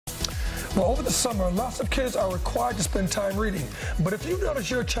Well, over the summer, lots of kids are required to spend time reading. But if you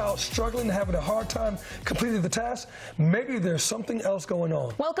notice your child struggling, having a hard time completing the task, maybe there's something else going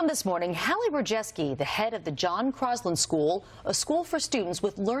on. Welcome this morning, Hallie Rojeski, the head of the John Crosland School, a school for students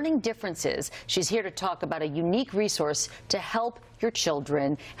with learning differences. She's here to talk about a unique resource to help your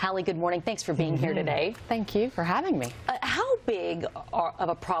children. Hallie, good morning. Thanks for being here today. Thank you for having me. How big of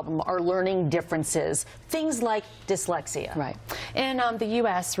a problem are learning differences, things like dyslexia? Right. In the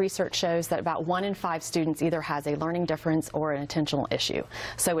U.S., research shows that about 1 in 5 students either has a learning difference or an attentional issue.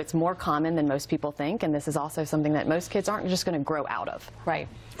 So it's more common than most people think, and this is also something that most kids aren't just going to grow out of. Right.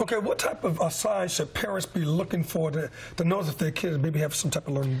 Okay, what type of signs should parents be looking for to notice if their kids maybe have some type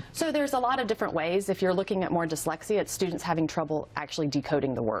of learning? So there's a lot of different ways. If you're looking at more dyslexia, it's students having trouble actually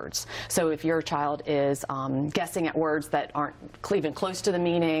decoding the words. So if your child is guessing at words that aren't even close to the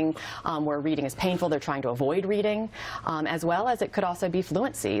meaning, where reading is painful, they're trying to avoid reading, as well as it could also be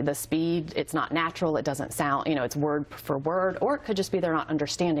fluency. The speed, it's not natural, it doesn't sound, it's word for word, or it could just be they're not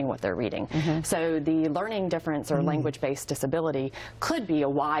understanding what they're reading. So the learning difference or language-based disability could be a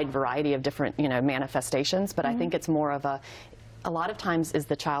wide variety of different, manifestations, but I think it's more of a lot of times is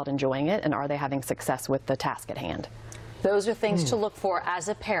the child enjoying it and are they having success with the task at hand? Those are things to look for as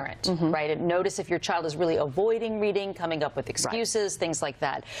a parent, right? And notice if your child is really avoiding reading, coming up with excuses, things like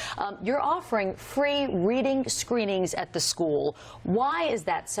that. You're offering free reading screenings at the school. Why is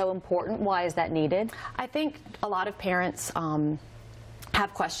that so important? Why is that needed? I think a lot of parents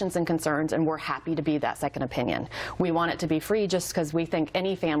have questions and concerns, and we're happy to be that second opinion. We want it to be free just because we think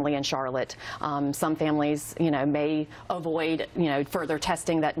any family in Charlotte, some families, may avoid, further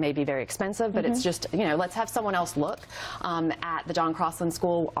testing that may be very expensive, but it's just, let's have someone else look. At the John Crosland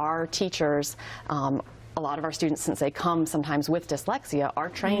School, our teachers, a lot of our students, since they come sometimes with dyslexia, are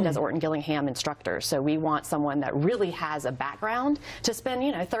trained as Orton Gillingham instructors. So we want someone that really has a background to spend,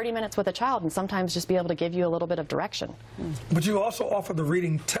 30 minutes with a child and sometimes just be able to give you a little bit of direction. But you also offer the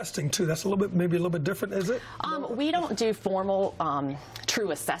reading testing too. That's maybe a little bit different, is it? We don't do formal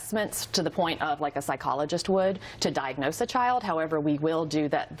true assessments to the point of like a psychologist would to diagnose a child. However, we will do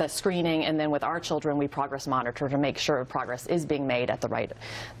the screening, and then with our children we progress monitor to make sure progress is being made at the right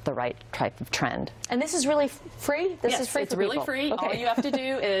type of trend. And this is really free? This is free it's for really people. free. Okay. All you have to do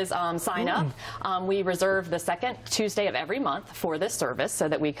is sign up. We reserve the second Tuesday of every month for this service so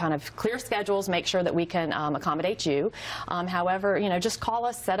that we kind of clear schedules, make sure that we can accommodate you. However, just call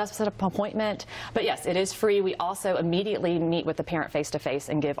us, set up an appointment. But yes, it is free. We also immediately meet with the parent face-to-face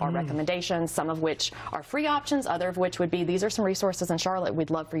and give our recommendations, some of which are free options, other of which would be, these are some resources in Charlotte we'd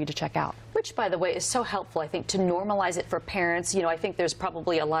love for you to check out. Which, by the way, is so helpful, I think, to normalize it for parents. I think there's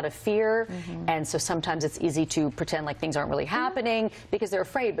probably a lot of fear, and so sometimes it's easy to pretend like things aren't really happening because they're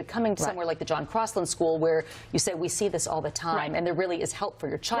afraid. But coming to somewhere like the John Crosland School, where you say we see this all the time, and there really is help for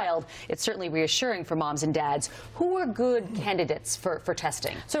your child, it's certainly reassuring for moms and dads. Who are good candidates for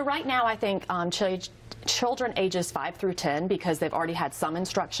testing? So right now, I think children ages 5 through 10, because they've already had some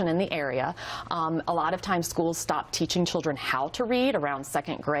instruction in the area. A lot of times schools stop teaching children how to read around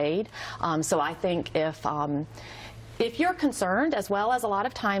 2nd grade. So I think if you're concerned, as well as a lot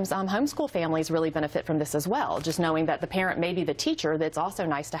of times homeschool families really benefit from this as well, just knowing that the parent may be the teacher, that's also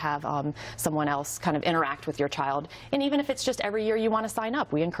nice to have someone else kind of interact with your child. And even if it's just every year you want to sign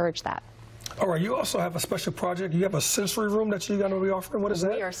up, we encourage that. All right, you also have a special project. You have a sensory room that you're going to be offering. What is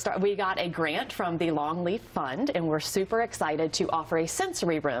that? We got a grant from the Longleaf Fund, and we're super excited to offer a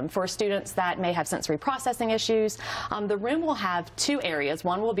sensory room for students that may have sensory processing issues. The room will have 2 areas.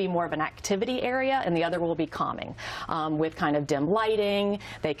 One will be more of an activity area, and the other will be calming, with kind of dim lighting.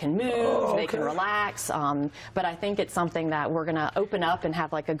 They can move, they can relax. But I think it's something that we're going to open up and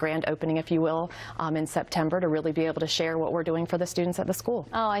have like a grand opening, if you will, in September, to really be able to share what we're doing for the students at the school.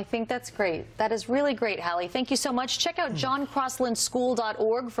 Oh, I think that's great. That is really great, Hallie. Thank you so much. Check out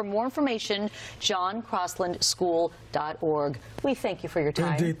johncroslandschool.org for more information. johncroslandschool.org. We thank you for your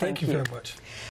time. Indeed. Thank you very much.